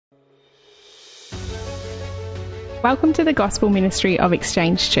Welcome to the Gospel Ministry of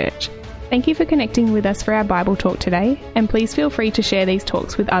Exchange Church. Thank you for connecting with us for our Bible talk today, and please feel free to share these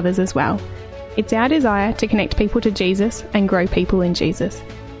talks with others as well. It's our desire to connect people to Jesus and grow people in Jesus.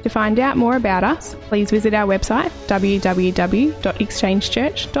 To find out more about us, please visit our website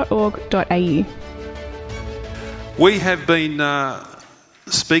www.exchangechurch.org.au. We have been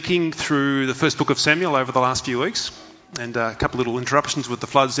speaking through the first book of Samuel over the last few weeks, and a couple of little interruptions with the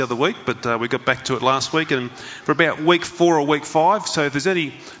floods the other week, but we got back to it last week, and for about week 4 or week 5, so if there's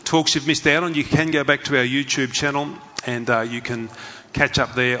any talks you've missed out on, you can go back to our YouTube channel and you can catch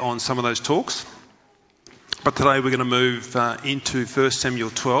up there on some of those talks. But today we're going to move into 1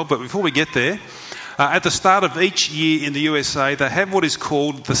 Samuel 12, but before we get there, at the start of each year in the USA, they have what is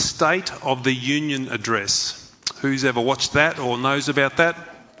called the State of the Union Address. Who's ever watched that or knows about that?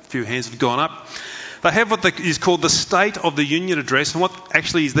 A few hands have gone up. They have what is called the State of the Union Address, and what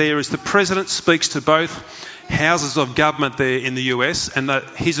actually is there is the President speaks to both houses of government there in the US, and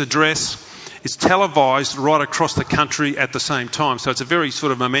his address is televised right across the country at the same time. So it's a very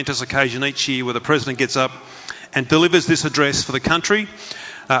sort of momentous occasion each year where the President gets up and delivers this address for the country,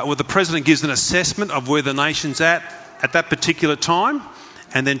 where the President gives an assessment of where the nation's at that particular time,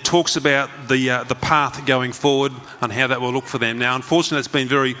 and then talks about the path going forward and how that will look for them. Now, unfortunately, it's been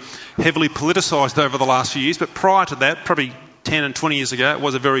very heavily politicised over the last few years, but prior to that, probably 10 and 20 years ago, it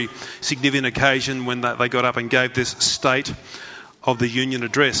was a very significant occasion when they got up and gave this State of the Union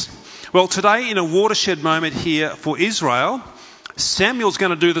Address. Well, today, in a watershed moment here for Israel, Samuel's going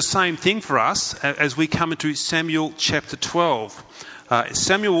to do the same thing for us as we come into Samuel chapter 12.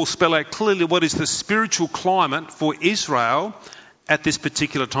 Samuel will spell out clearly what is the spiritual climate for Israel at this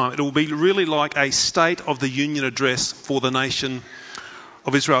particular time. It will be really like a State of the Union Address for the nation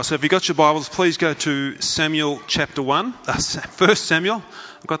of Israel. So if you've got your Bibles, please go to Samuel chapter 1. 1 Samuel.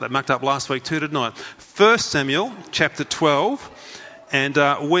 I got that mucked up last week too, didn't I? 1 Samuel chapter 12. And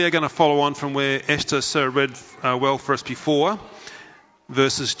we are going to follow on from where Esther read well for us before,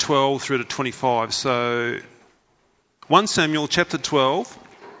 verses 12 through to 25. So 1 Samuel chapter 12,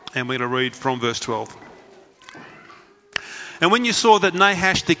 and we're going to read from verse 12. And when you saw that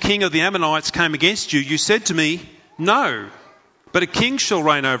Nahash, the king of the Ammonites, came against you, you said to me, "No, but a king shall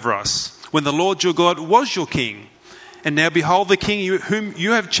reign over us, when the Lord your God was your king. And now behold, the king whom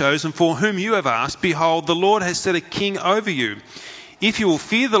you have chosen, for whom you have asked, behold, the Lord has set a king over you. If you will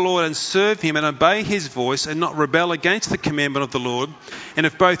fear the Lord and serve him and obey his voice and not rebel against the commandment of the Lord, and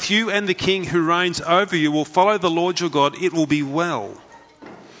if both you and the king who reigns over you will follow the Lord your God, it will be well.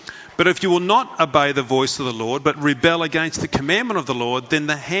 But if you will not obey the voice of the Lord, but rebel against the commandment of the Lord, then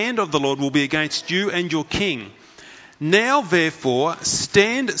the hand of the Lord will be against you and your king. Now, therefore,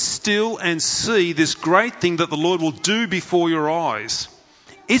 stand still and see this great thing that the Lord will do before your eyes.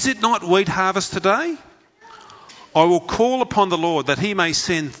 Is it not wheat harvest today? I will call upon the Lord that he may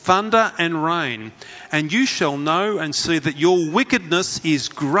send thunder and rain, and you shall know and see that your wickedness is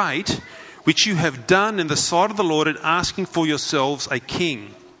great, which you have done in the sight of the Lord in asking for yourselves a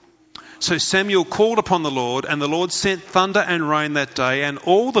king." So Samuel called upon the Lord, and the Lord sent thunder and rain that day, and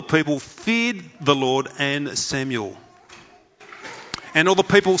all the people feared the Lord and Samuel. And all the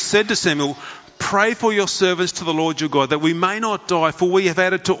people said to Samuel, "Pray for your servants to the Lord your God, that we may not die, for we have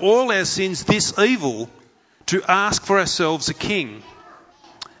added to all our sins this evil, to ask for ourselves a king."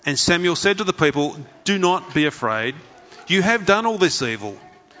 And Samuel said to the people, "Do not be afraid. You have done all this evil.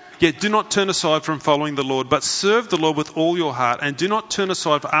 Yet do not turn aside from following the Lord, but serve the Lord with all your heart, and do not turn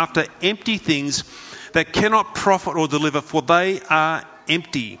aside after empty things that cannot profit or deliver, for they are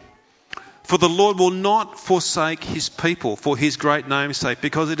empty. For the Lord will not forsake his people for his great name's sake,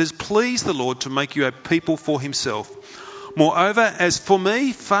 because it has pleased the Lord to make you a people for himself. Moreover, as for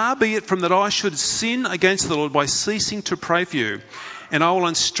me, far be it from that I should sin against the Lord by ceasing to pray for you, and I will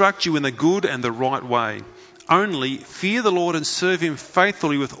instruct you in the good and the right way. Only fear the Lord and serve him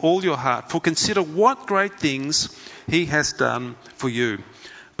faithfully with all your heart, for consider what great things he has done for you.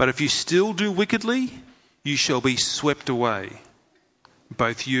 But if you still do wickedly, you shall be swept away,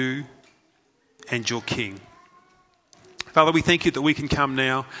 both you and your king." Father, we thank you that we can come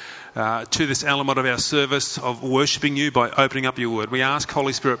now to this element of our service of worshipping you by opening up your word. We ask,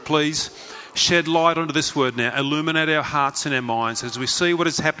 Holy Spirit, please shed light onto this word now, illuminate our hearts and our minds as we see what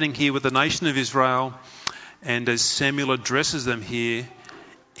is happening here with the nation of Israel, and as Samuel addresses them here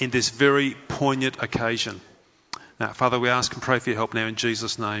in this very poignant occasion. Now, Father, we ask and pray for your help now in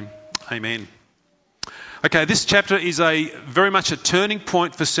Jesus' name. Amen. Okay, this chapter is very much a turning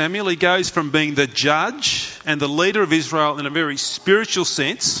point for Samuel. He goes from being the judge and the leader of Israel in a very spiritual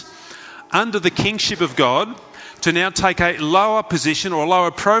sense, under the kingship of God, to now take a lower position or a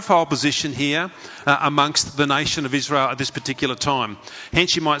lower profile position here amongst the nation of Israel at this particular time.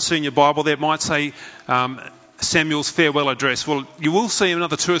 Hence you might see in your Bible there, it might say Samuel's farewell address. Well, you will see him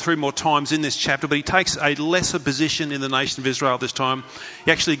another 2 or 3 more times in this chapter, but he takes a lesser position in the nation of Israel this time.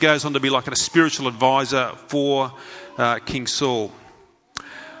 He actually goes on to be like a spiritual advisor for King Saul.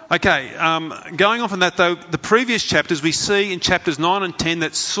 Okay, going on from that though, the previous chapters we see in chapters 9 and 10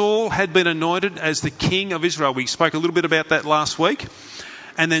 that Saul had been anointed as the king of Israel. We spoke a little bit about that last week.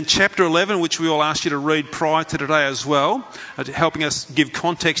 And then chapter 11, which we all asked you to read prior to today as well, helping us give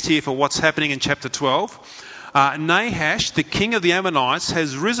context here for what's happening in chapter 12. Nahash, the king of the Ammonites,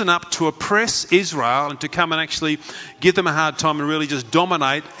 has risen up to oppress Israel and to come and actually give them a hard time and really just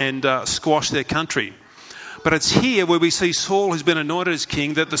dominate and squash their country. But it's here where we see Saul has been anointed as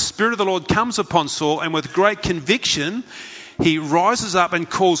king, that the Spirit of the Lord comes upon Saul, and with great conviction he rises up and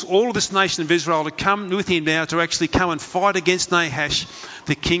calls all of this nation of Israel to come with him now to actually come and fight against Nahash,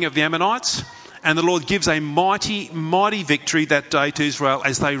 the king of the Ammonites. And the Lord gives a mighty, mighty victory that day to Israel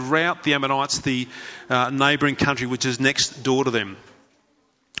as they rout the Ammonites, the neighbouring country which is next door to them.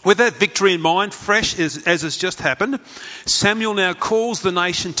 With that victory in mind, fresh as has just happened, Samuel now calls the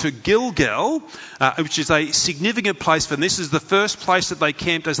nation to Gilgal, which is a significant place for them. This is the first place that they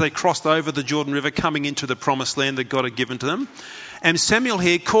camped as they crossed over the Jordan River, coming into the promised land that God had given to them. And Samuel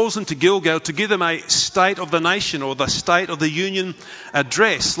here calls them to Gilgal to give them a state of the nation, or the state of the union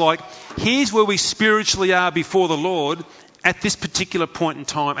address. Like, here's where we spiritually are before the Lord at this particular point in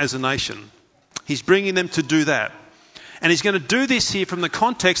time as a nation. He's bringing them to do that. And he's going to do this here from the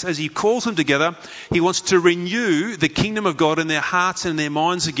context as he calls them together. He wants to renew the kingdom of God in their hearts and their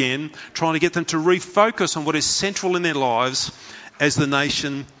minds again, trying to get them to refocus on what is central in their lives as the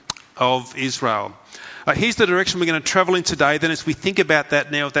nation of Israel. Here's the direction we're going to travel in today. Then as we think about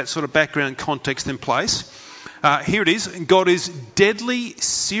that now, with that sort of background context in place, here it is. God is deadly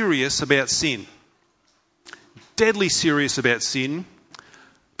serious about sin. Deadly serious about sin.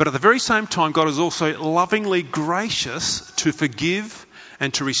 But at the very same time, God is also lovingly gracious to forgive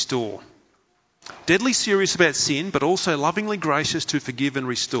and to restore. Deadly serious about sin, but also lovingly gracious to forgive and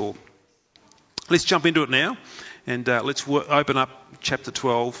restore. Let's jump into it now, and let's open up chapter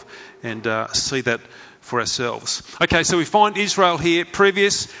 12 and see that for ourselves. Okay, so we find Israel here,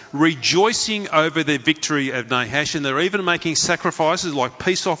 previous, rejoicing over their victory of Nahash, and they're even making sacrifices like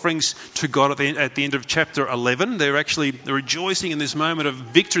peace offerings to God at the end of chapter 11. They're actually rejoicing in this moment of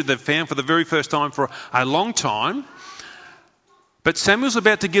victory they've found for the very first time for a long time. But Samuel's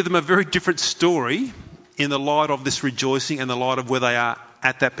about to give them a very different story in the light of this rejoicing and the light of where they are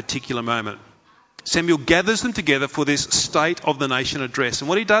at that particular moment. Samuel gathers them together for this state of the nation address. And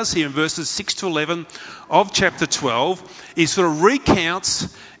what he does here in verses 6 to 11 of chapter 12 is sort of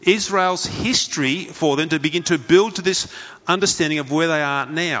recounts Israel's history for them to begin to build to this understanding of where they are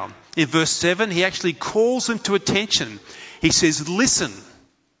now. In verse 7, he actually calls them to attention. He says, listen.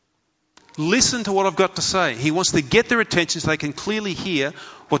 Listen to what I've got to say. He wants to get their attention so they can clearly hear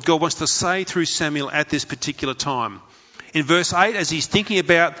what God wants to say through Samuel at this particular time. In verse 8, as he's thinking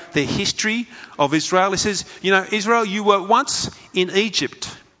about the history of Israel, he says, Israel, you were once in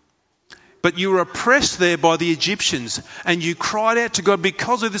Egypt, but you were oppressed there by the Egyptians, and you cried out to God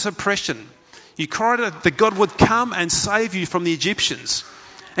because of this oppression. You cried out that God would come and save you from the Egyptians.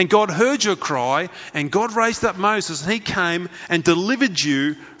 And God heard your cry, and God raised up Moses, and he came and delivered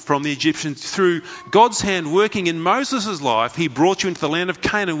you from the Egyptians. Through God's hand working in Moses' life, he brought you into the land of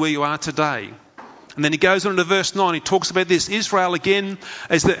Canaan where you are today. And then he goes on to verse 9, he talks about this. Israel again,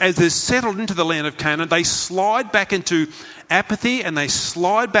 as they're settled into the land of Canaan, they slide back into apathy and they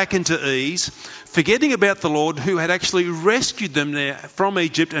slide back into ease, forgetting about the Lord who had actually rescued them there from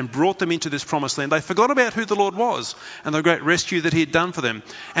Egypt and brought them into this promised land. They forgot about who the Lord was and the great rescue that he had done for them.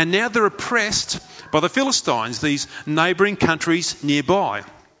 And now they're oppressed by the Philistines, these neighbouring countries nearby.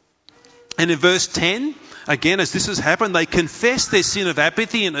 And in verse 10, again, as this has happened, they confess their sin of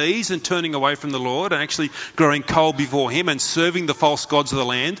apathy and ease and turning away from the Lord and actually growing cold before him and serving the false gods of the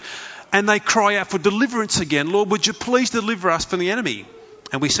land. And they cry out for deliverance again. Lord, would you please deliver us from the enemy?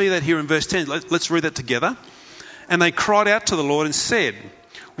 And we see that here in verse 10. Let's read that together. And they cried out to the Lord and said,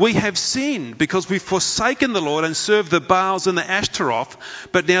 we have sinned because we've forsaken the Lord and served the Baals and the Ashtaroth.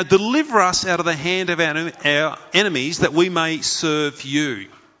 But now deliver us out of the hand of our enemies that we may serve you.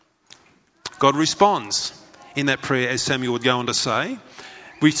 God responds in that prayer, as Samuel would go on to say.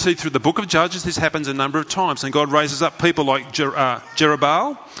 We see through the book of Judges this happens a number of times, and God raises up people like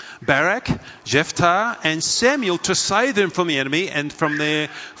Jerubbaal, Barak, Jephthah and Samuel to save them from the enemy and from their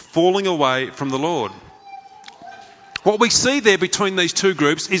falling away from the Lord. What we see there between these two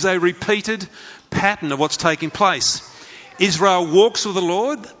groups is a repeated pattern of what's taking place. Israel walks with the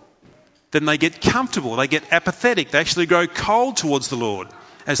Lord, then they get comfortable, they get apathetic, they actually grow cold towards the Lord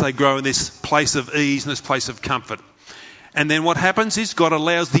as they grow in this place of ease and this place of comfort. And then what happens is God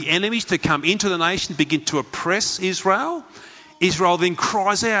allows the enemies to come into the nation, begin to oppress Israel. Israel then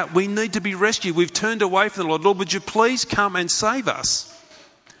cries out, we need to be rescued. We've turned away from the Lord. Lord, would you please come and save us?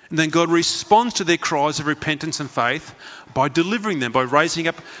 And then God responds to their cries of repentance and faith by delivering them, by raising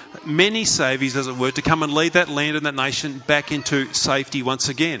up many saviors, as it were, to come and lead that land and that nation back into safety once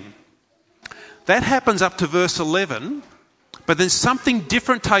again. That happens up to verse 11, but then something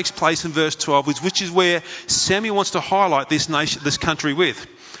different takes place in verse 12, which is where Samuel wants to highlight this nation, this country with.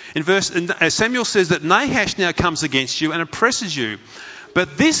 As Samuel says that Nahash now comes against you and oppresses you,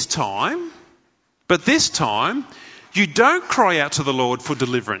 but this time, you don't cry out to the Lord for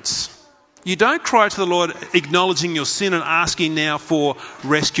deliverance. You don't cry out to the Lord acknowledging your sin and asking now for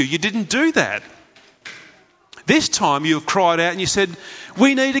rescue. You didn't do that. This time you have cried out and you said,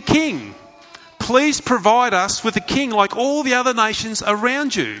 we need a king. Please provide us with a king like all the other nations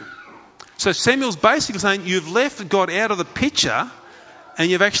around you. So Samuel's basically saying you've left God out of the picture and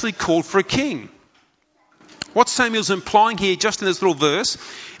you've actually called for a king. What Samuel's implying here, just in this little verse,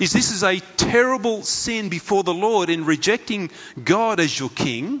 is this is a terrible sin before the Lord in rejecting God as your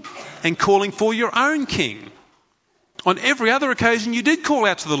king and calling for your own king. On every other occasion you did call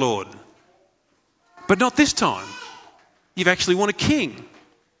out to the Lord, but not this time. You actually want a king.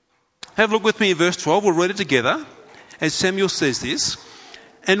 Have a look with me in verse 12. We'll read it together as Samuel says this.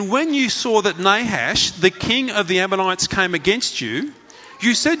 And when you saw that Nahash, the king of the Ammonites, came against you,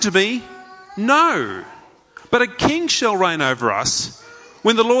 you said to me, no, but a king shall reign over us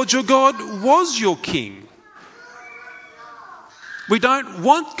when the Lord your God was your king. We don't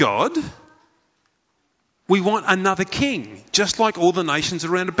want God. We want another king, just like all the nations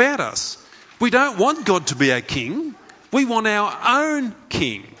around about us. We don't want God to be our king. We want our own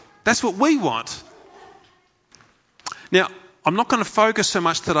king. That's what we want. Now, I'm not going to focus so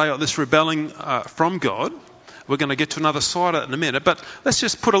much today on this rebelling from God. We're going to get to another side of it in a minute, but let's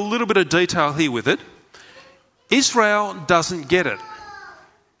just put a little bit of detail here with it. Israel doesn't get it.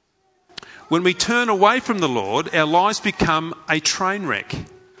 When we turn away from the Lord, our lives become a train wreck.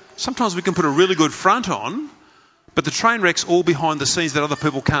 Sometimes we can put a really good front on, but the train wreck's all behind the scenes that other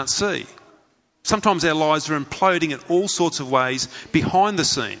people can't see. Sometimes our lives are imploding in all sorts of ways behind the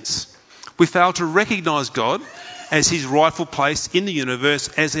scenes. We fail to recognise God as his rightful place in the universe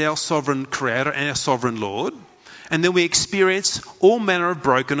as our sovereign creator and our sovereign Lord. And then we experience all manner of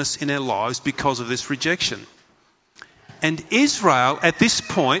brokenness in our lives because of this rejection. And Israel, at this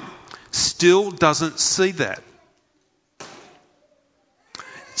point, still doesn't see that.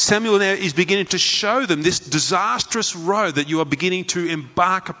 Samuel now is beginning to show them this disastrous road that you are beginning to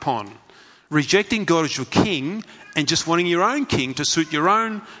embark upon. Rejecting God as your king and just wanting your own king to suit your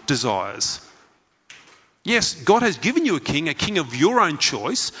own desires. Yes, God has given you a king of your own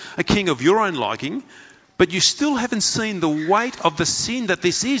choice, a king of your own liking, but you still haven't seen the weight of the sin that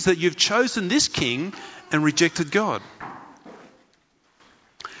this is, that you've chosen this king and rejected God.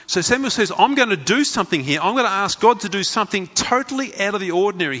 So Samuel says, I'm going to do something here. I'm going to ask God to do something totally out of the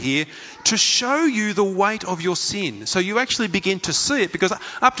ordinary here to show you the weight of your sin. So you actually begin to see it, because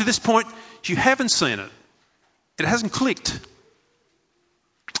up to this point, you haven't seen it. It hasn't clicked.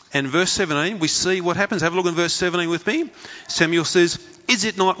 And verse 17, we see what happens. Have a look at verse 17 with me. Samuel says, is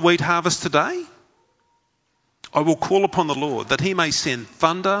it not wheat harvest today? I will call upon the Lord that he may send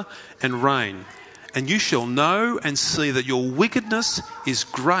thunder and rain. And you shall know and see that your wickedness is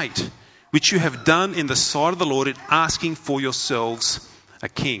great, which you have done in the sight of the Lord in asking for yourselves a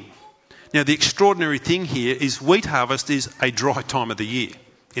king. Now, the extraordinary thing here is wheat harvest is a dry time of the year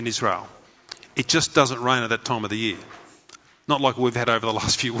in Israel. It just doesn't rain at that time of the year. Not like we've had over the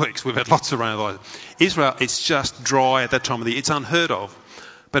last few weeks. We've had lots of rain. Israel, it's just dry at that time of the year. It's unheard of.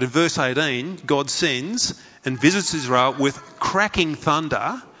 But in verse 18, God sends and visits Israel with cracking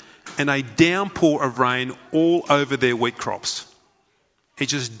thunder and a downpour of rain all over their wheat crops. It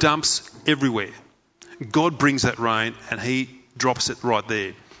just dumps everywhere. God brings that rain and he drops it right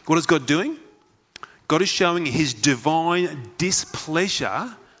there. What is God doing? God is showing his divine displeasure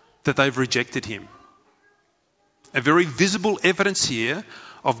that they've rejected him. A very visible evidence here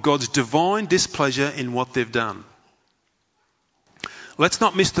of God's divine displeasure in what they've done. Let's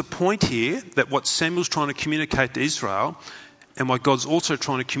not miss the point here that what Samuel's trying to communicate to Israel and what God's also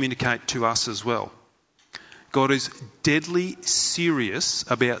trying to communicate to us as well. God is deadly serious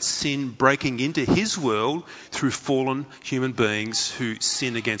about sin breaking into his world through fallen human beings who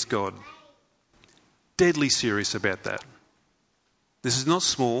sin against God. Deadly serious about that. This is not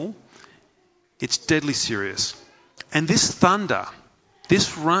small. It's deadly serious. And this thunder,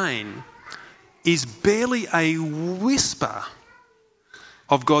 this rain, is barely a whisper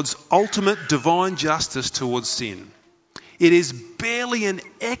of God's ultimate divine justice towards sin. It is barely an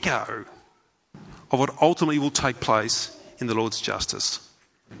echo of what ultimately will take place in the Lord's justice.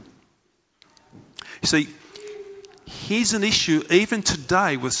 You see, here's an issue even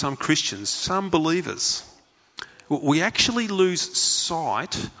today with some Christians, some believers. We actually lose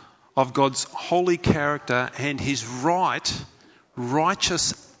sight of God's holy character and his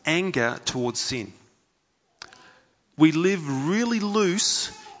righteous anger towards sin. We live really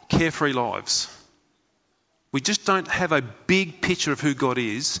loose, carefree lives. We just don't have a big picture of who God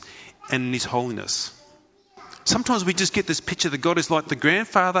is and his holiness. Sometimes we just get this picture that God is like the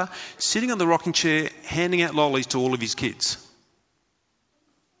grandfather sitting on the rocking chair handing out lollies to all of his kids.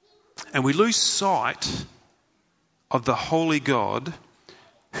 And we lose sight of the holy God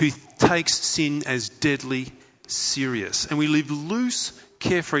who takes sin as deadly serious. And we live loose,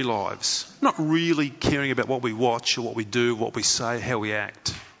 carefree lives, not really caring about what we watch or what we do, what we say, how we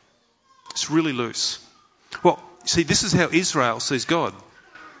act. It's really loose. Well, see, this is how Israel sees God.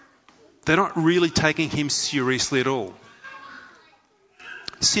 They're not really taking him seriously at all.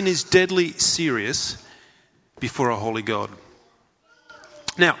 Sin is deadly serious before a holy God.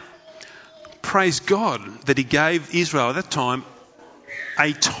 Now, praise God that he gave Israel at that time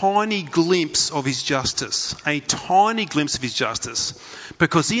a tiny glimpse of his justice. A tiny glimpse of his justice.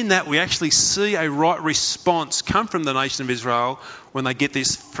 Because in that we actually see a right response come from the nation of Israel when they get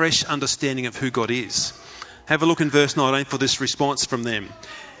this fresh understanding of who God is. Have a look in verse 19 for this response from them.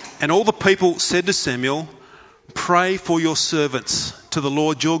 And all the people said to Samuel, "Pray for your servants to the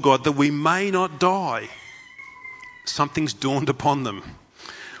Lord your God that we may not die." Something's dawned upon them.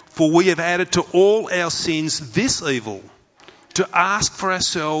 "For we have added to all our sins this evil, to ask for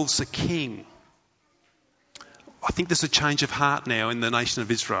ourselves a king." I think there's a change of heart now in the nation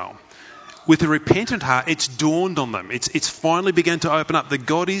of Israel. With a repentant heart, it's dawned on them. It's finally begun to open up that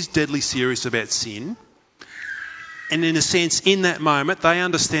God is deadly serious about sin. And in a sense, in that moment, they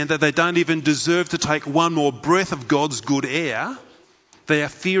understand that they don't even deserve to take one more breath of God's good air. They are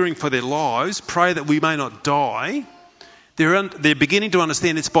fearing for their lives. Pray that we may not die. They're beginning to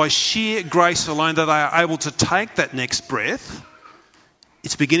understand it's by sheer grace alone that they are able to take that next breath.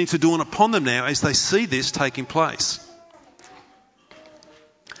 It's beginning to dawn upon them now as they see this taking place.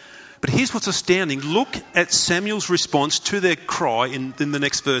 But here's what's astounding. Look at Samuel's response to their cry in the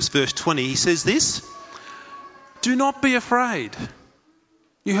next verse, verse 20. He says this, "Do not be afraid.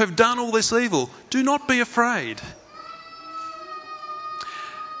 You have done all this evil. Do not be afraid."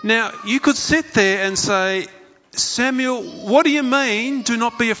 Now, you could sit there and say, "Samuel, what do you mean, do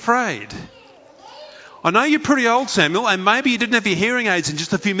not be afraid?" I know you're pretty old, Samuel, and maybe you didn't have your hearing aids in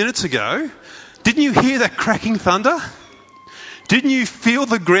just a few minutes ago. Didn't you hear that cracking thunder? Didn't you feel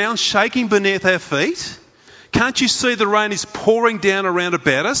the ground shaking beneath our feet? Can't you see the rain is pouring down around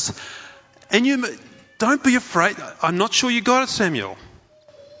about us? And you... Don't be afraid. I'm not sure you got it, Samuel.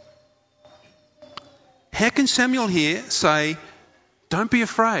 How can Samuel here say, "Don't be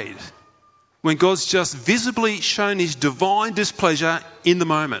afraid," when God's just visibly shown his divine displeasure in the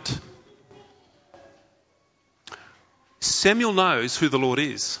moment? Samuel knows who the Lord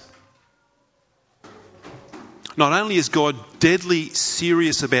is. Not only is God deadly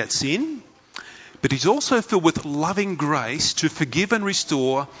serious about sin, but he's also filled with loving grace to forgive and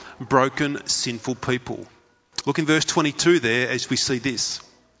restore broken, sinful people. Look in verse 22 there as we see this.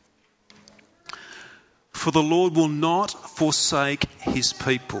 "For the Lord will not forsake his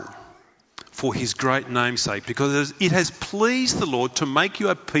people for his great name's sake, because it has pleased the Lord to make you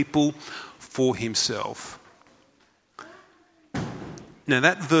a people for himself." Now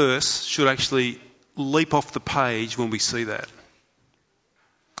that verse should actually leap off the page when we see that.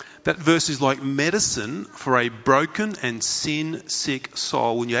 That verse is like medicine for a broken and sin-sick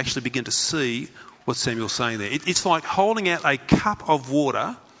soul when you actually begin to see what Samuel's saying there. It's like holding out a cup of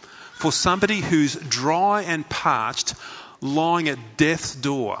water for somebody who's dry and parched, lying at death's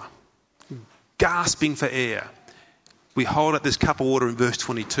door, gasping for air. We hold out this cup of water in verse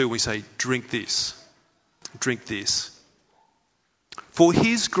 22 and we say, "Drink this, drink this." For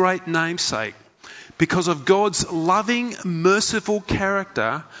his great name's sake, because of God's loving, merciful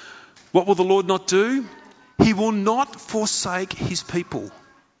character, what will the Lord not do? He will not forsake his people.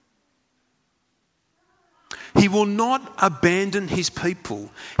 He will not abandon his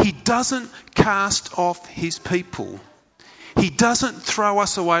people. He doesn't cast off his people. He doesn't throw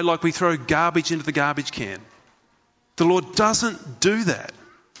us away like we throw garbage into the garbage can. The Lord doesn't do that.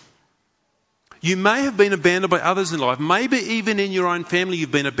 You may have been abandoned by others in life. Maybe even in your own family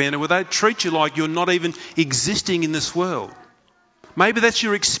you've been abandoned, where they treat you like you're not even existing in this world. Maybe that's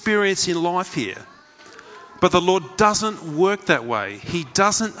your experience in life here. But the Lord doesn't work that way. He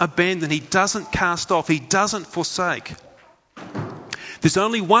doesn't abandon. He doesn't cast off. He doesn't forsake. There's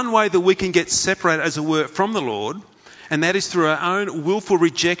only one way that we can get separated, as it were, from the Lord, and that is through our own willful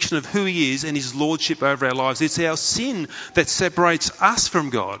rejection of who He is and His lordship over our lives. It's our sin that separates us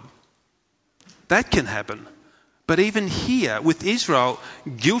from God. That can happen. But even here, with Israel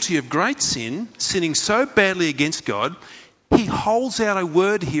guilty of great sin, sinning so badly against God, He holds out a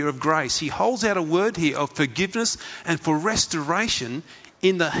word here of grace. He holds out a word here of forgiveness and for restoration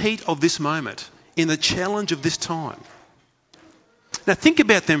in the heat of this moment, in the challenge of this time. Now think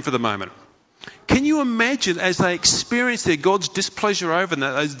about them for the moment. Can you imagine as they experience their God's displeasure over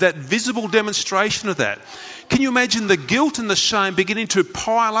them, that visible demonstration of that? Can you imagine the guilt and the shame beginning to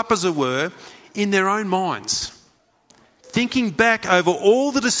pile up, as it were, in their own minds? Thinking back over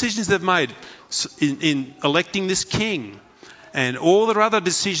all the decisions they've made in electing this king, and all their other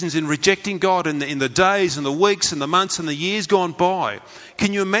decisions in rejecting God in the days and the weeks and the months and the years gone by.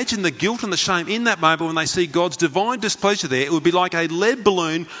 Can you imagine the guilt and the shame in that moment when they see God's divine displeasure there? It would be like a lead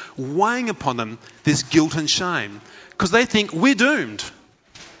balloon weighing upon them, this guilt and shame. Because they think, we're doomed.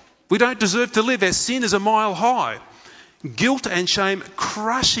 We don't deserve to live. Our sin is a mile high. Guilt and shame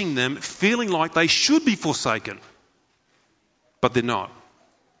crushing them, feeling like they should be forsaken. But they're not.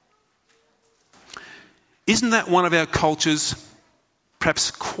 Isn't that one of our culture's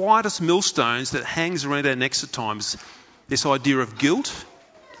perhaps quietest millstones that hangs around our necks at times? This idea of guilt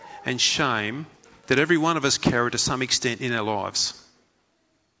and shame that every one of us carry to some extent in our lives.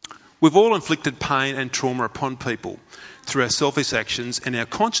 We've all inflicted pain and trauma upon people through our selfish actions, and our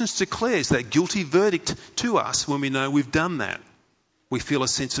conscience declares that guilty verdict to us when we know we've done that. We feel a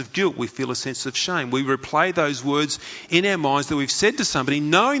sense of guilt. We feel a sense of shame. We replay those words in our minds that we've said to somebody,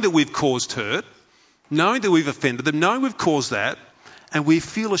 knowing that we've caused hurt, knowing that we've offended them, knowing we've caused that, and we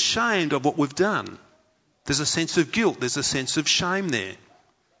feel ashamed of what we've done. There's a sense of guilt. There's a sense of shame there.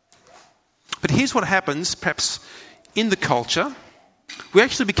 But here's what happens, perhaps in the culture. We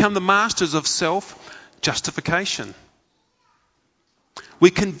actually become the masters of self-justification. We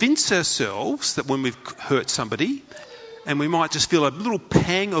convince ourselves that when we've hurt somebody, and we might just feel a little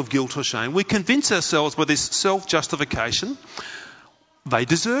pang of guilt or shame, we convince ourselves by this self-justification, they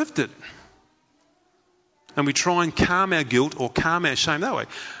deserved it. And we try and calm our guilt or calm our shame that way.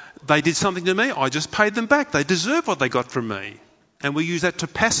 They did something to me, I just paid them back. They deserve what they got from me. And we use that to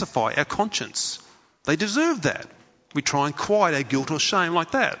pacify our conscience. They deserve that. We try and quiet our guilt or shame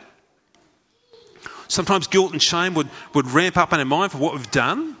like that. Sometimes guilt and shame would ramp up in our mind for what we've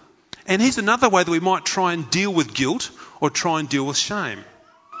done. And here's another way that we might try and deal with guilt or try and deal with shame.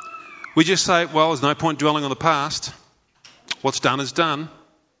 We just say, well, there's no point dwelling on the past. What's done is done.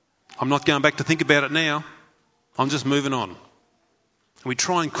 I'm not going back to think about it now. I'm just moving on. And we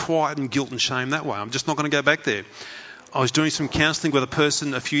try and quieten guilt and shame that way. I'm just not going to go back there. I was doing some counselling with a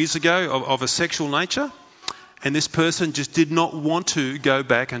person a few years ago of a sexual nature, and this person just did not want to go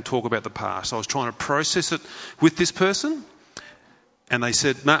back and talk about the past. I was trying to process it with this person, and they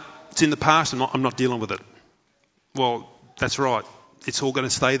said, "No, it's in the past, I'm not dealing with it." Well, that's right. It's all going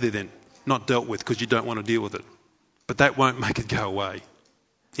to stay there then, not dealt with, because you don't want to deal with it. But that won't make it go away.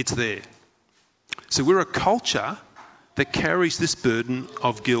 It's there. So we're a culture that carries this burden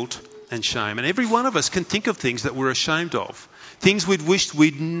of guilt and shame. And every one of us can think of things that we're ashamed of. Things we'd wished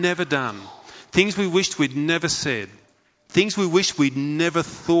we'd never done. Things we wished we'd never said. Things we wished we'd never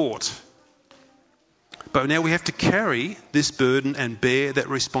thought. But now we have to carry this burden and bear that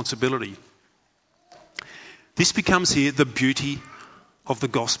responsibility. This becomes here the beauty of the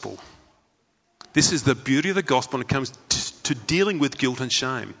gospel. This is the beauty of the gospel when it comes to dealing with guilt and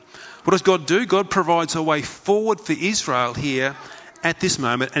shame. What does God do? God provides a way forward for Israel here at this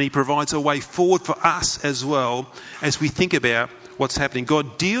moment, and He provides a way forward for us as well as we think about what's happening.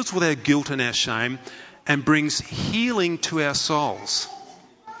 God deals with our guilt and our shame and brings healing to our souls.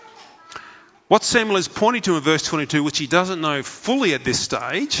 What Samuel is pointing to in verse 22, which he doesn't know fully at this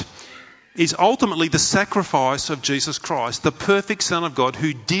stage, is ultimately the sacrifice of Jesus Christ, the perfect Son of God,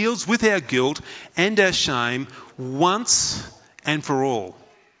 who deals with our guilt and our shame once and for all.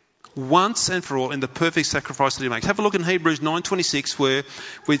 Once and for all in the perfect sacrifice that He makes. Have a look in Hebrews 9:26 where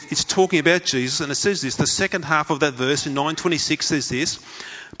it's talking about Jesus, and it says this, the second half of that verse in 9:26 says this,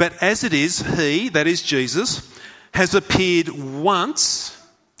 "But as it is, He," that is Jesus, "has appeared once,"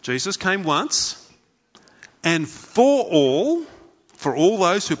 Jesus came once, "and for all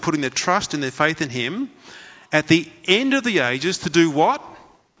those who are putting their trust and their faith in Him, at the end of the ages," to do what?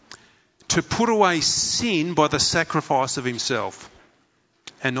 to put away sin by the sacrifice of himself.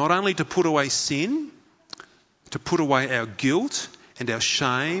 And not only to put away sin, to put away our guilt and our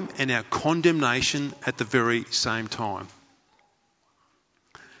shame and our condemnation at the very same time.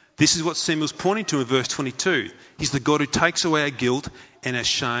 This is what Samuel's pointing to in verse 22. He's the God who takes away our guilt and our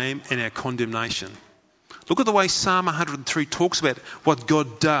shame and our condemnation. Look at the way Psalm 103 talks about what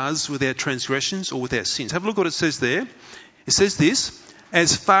God does with our transgressions or with our sins. Have a look what it says there. It says this: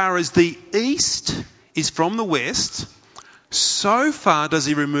 as far as the east is from the west, so far does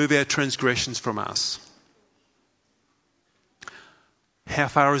he remove our transgressions from us. How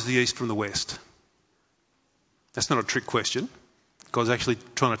far is the east from the west? That's not a trick question. God's actually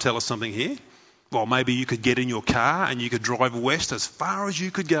trying to tell us something here. Well, maybe you could get in your car and you could drive west as far as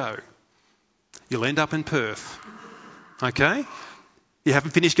you could go. You'll end up in Perth. Okay? You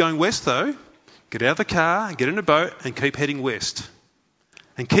haven't finished going west though. Get out of the car, get in a boat and keep heading west.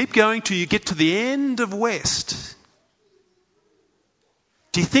 And keep going till you get to the end of west.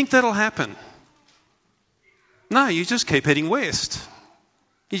 Do you think that'll happen? No, you just keep heading west.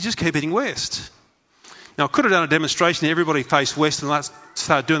 You just keep heading west. Now, I could have done a demonstration, everybody face west, and let's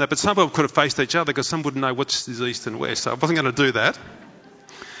start doing that, but some people could have faced each other because some wouldn't know which is east and west, so I wasn't going to do that.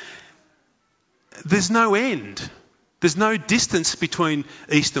 There's no end. There's no distance between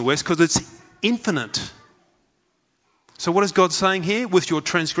east and west because it's infinite. So what is God saying here? With your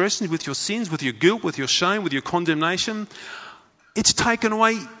transgressions, with your sins, with your guilt, with your shame, with your condemnation, it's taken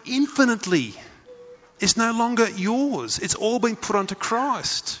away infinitely. It's no longer yours. It's all been put onto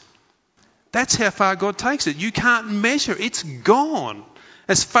Christ. That's how far God takes it. You can't measure. It's gone.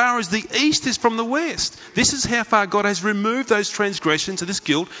 As far as the east is from the west. This is how far God has removed those transgressions and this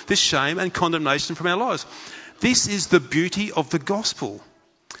guilt, this shame and condemnation from our lives. This is the beauty of the gospel.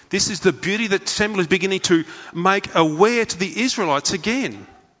 This is the beauty that Samuel is beginning to make aware to the Israelites again.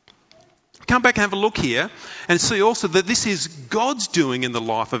 Come back and have a look here and see also that this is God's doing in the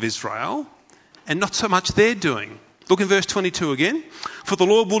life of Israel and not so much their doing. Look in verse 22 again. For the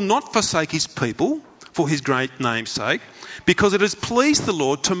Lord will not forsake his people for his great name's sake, because it has pleased the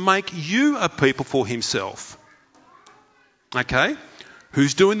Lord to make you a people for himself. Okay?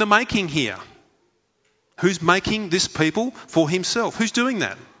 Who's doing the making here? Who's making this people for himself? Who's doing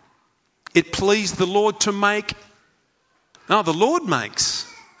that? It pleased the Lord to make... No, the Lord makes.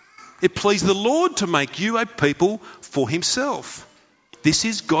 It pleased the Lord to make you a people for himself. This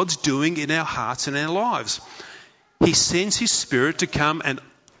is God's doing in our hearts and our lives. He sends his Spirit to come and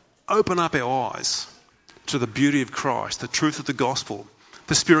open up our eyes to the beauty of Christ, the truth of the gospel.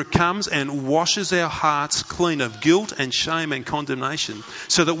 The Spirit comes and washes our hearts clean of guilt and shame and condemnation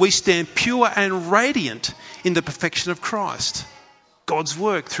so that we stand pure and radiant in the perfection of Christ. God's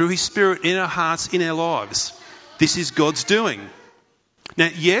work through his Spirit in our hearts, in our lives. This is God's doing. Now,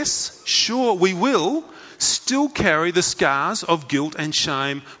 yes, sure, we will still carry the scars of guilt and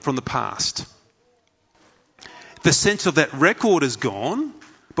shame from the past. The sense of that record is gone,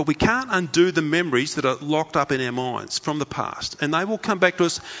 but we can't undo the memories that are locked up in our minds from the past. And they will come back to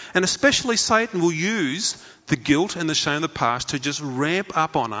us, and especially Satan will use the guilt and the shame of the past to just ramp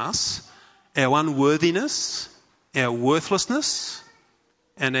up on us our unworthiness, our worthlessness,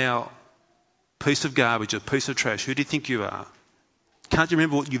 and our piece of garbage, a piece of trash. Who do you think you are? Can't you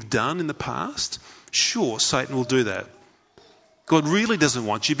remember what you've done in the past? Sure, Satan will do that. God really doesn't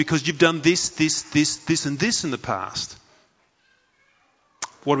want you because you've done this, and this in the past.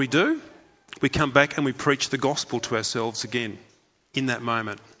 What do? We come back and we preach the gospel to ourselves again in that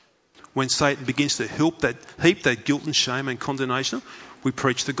moment. When Satan begins to heap that guilt and shame and condemnation, we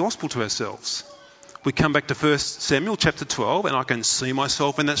preach the gospel to ourselves. We come back to 1 Samuel chapter 12 and I can see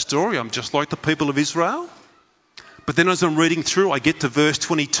myself in that story. I'm just like the people of Israel. But then as I'm reading through, I get to verse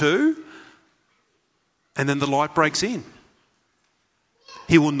 22 and then the light breaks in.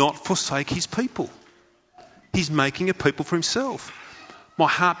 He will not forsake his people. He's making a people for himself. My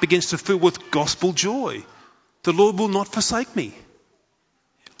heart begins to fill with gospel joy. The Lord will not forsake me.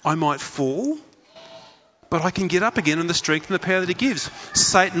 I might fall, but I can get up again in the strength and the power that he gives.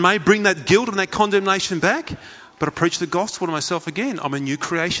 Satan may bring that guilt and that condemnation back, but I preach the gospel to myself again. I'm a new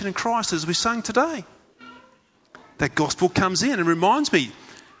creation in Christ, as we sang today. That gospel comes in and reminds me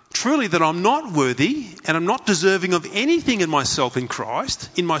truly that I'm not worthy and I'm not deserving of anything in myself in Christ.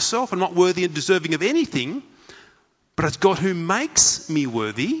 In myself, I'm not worthy and deserving of anything. But it's God who makes me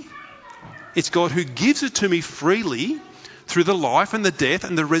worthy. It's God who gives it to me freely through the life and the death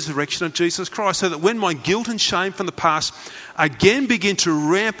and the resurrection of Jesus Christ. So that when my guilt and shame from the past again begin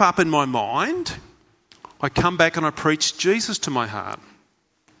to ramp up in my mind, I come back and I preach Jesus to my heart.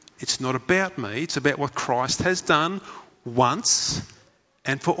 It's not about me. It's about what Christ has done once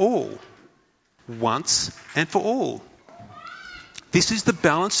and for all. once and for all. This is the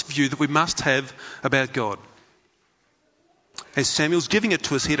balanced view that we must have about God. As Samuel's giving it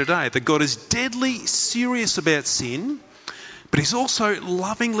to us here today, that God is deadly serious about sin, but he's also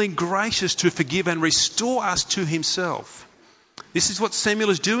lovingly gracious to forgive and restore us to himself. This is what Samuel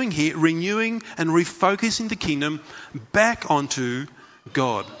is doing here, renewing and refocusing the kingdom back onto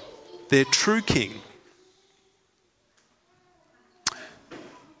God, their true king.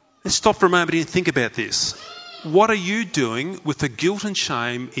 Let's stop for a moment and think about this. What are you doing with the guilt and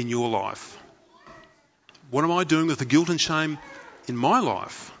shame in your life? What am I doing with the guilt and shame in my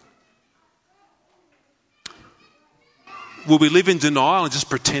life? Will we live in denial and just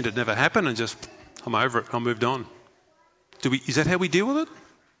pretend it never happened and just, I'm over it, I moved on? Is that how we deal with it?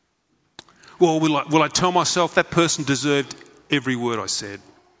 Well, will I tell myself that person deserved every word I said?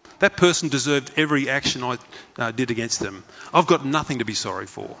 That person deserved every action I did against them. I've got nothing to be sorry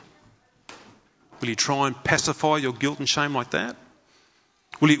for. Will you try and pacify your guilt and shame like that?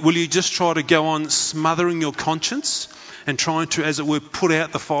 Will you just try to go on smothering your conscience and trying to, as it were, put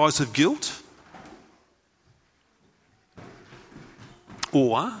out the fires of guilt?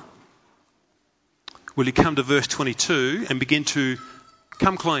 Or will you come to verse 22 and begin to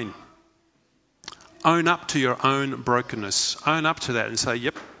come clean? Own up to your own brokenness. Own up to that and say,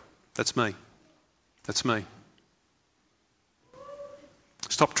 yep, that's me. That's me.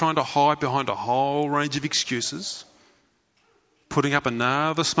 Stop trying to hide behind a whole range of excuses, putting up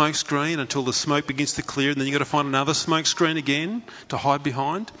another smoke screen until the smoke begins to clear, and then you've got to find another smoke screen again to hide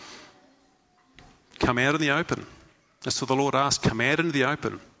behind. Come out in the open. That's what the Lord asked. Come out into the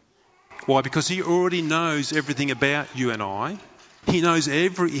open. Why? Because he already knows everything about you and I. He knows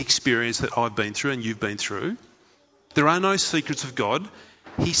every experience that I've been through and you've been through. There are no secrets of God.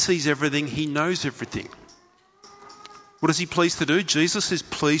 He sees everything. He knows everything. What is he pleased to do? Jesus is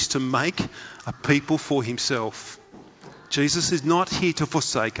pleased to make a people for himself. Jesus is not here to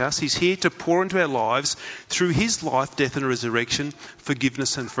forsake us. He's here to pour into our lives through his life, death and resurrection,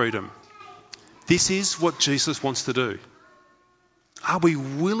 forgiveness and freedom. This is what Jesus wants to do. Are we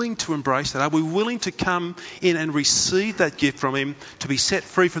willing to embrace that? Are we willing to come in and receive that gift from him, to be set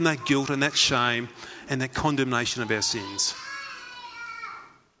free from that guilt and that shame and that condemnation of our sins?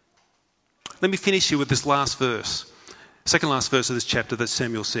 Let me finish here with this last verse, second last verse of this chapter that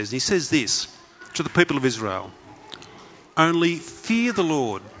Samuel says. And he says this to the people of Israel: only fear the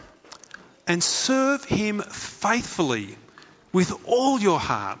Lord and serve him faithfully with all your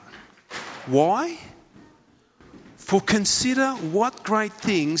heart. Why? For consider what great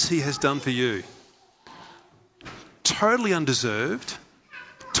things he has done for you. Totally undeserved,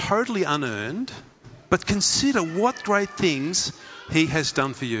 totally unearned, but consider what great things he has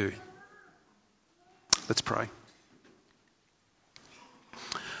done for you. Let's pray.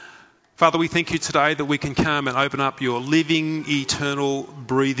 Father, we thank you today that we can come and open up your living, eternal,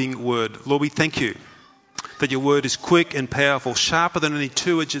 breathing word. Lord, we thank you that your word is quick and powerful, sharper than any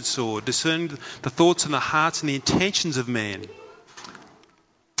two-edged sword, discerning the thoughts and the hearts and the intentions of man.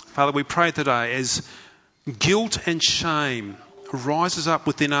 Father, we pray today as guilt and shame rises up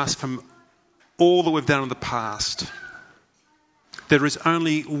within us from all that we've done in the past, there is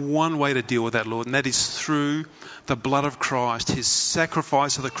only one way to deal with that, Lord, and that is through the blood of Christ, his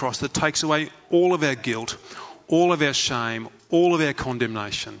sacrifice of the cross that takes away all of our guilt, all of our shame, all of our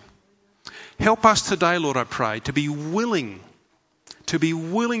condemnation. Help us today, Lord, I pray, to be willing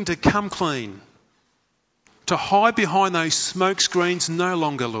to come clean, to hide behind those smoke screens no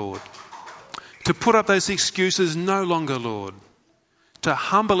longer, Lord, to put up those excuses no longer, Lord, to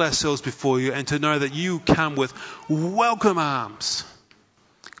humble ourselves before you and to know that you come with welcome arms,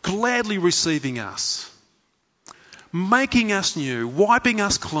 gladly receiving us, making us new, wiping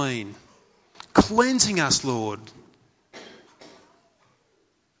us clean, cleansing us, Lord,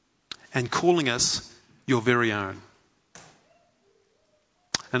 and calling us your very own.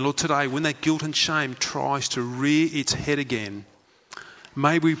 And Lord, today, when that guilt and shame tries to rear its head again,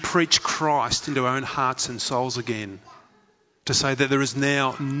 may we preach Christ into our own hearts and souls again, to say that there is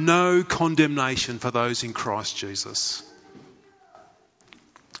now no condemnation for those in Christ Jesus.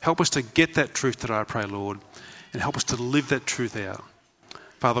 Help us to get that truth today, I pray, Lord, and help us to live that truth out.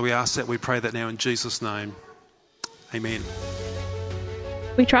 Father, we ask that, we pray that now in Jesus' name. Amen.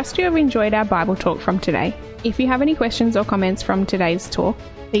 We trust you have enjoyed our Bible talk from today. If you have any questions or comments from today's talk,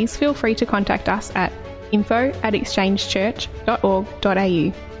 please feel free to contact us at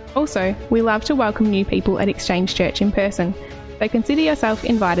info@exchangechurch.org.au. Also, we love to welcome new people at Exchange Church in person, so consider yourself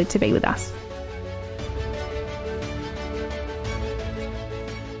invited to be with us.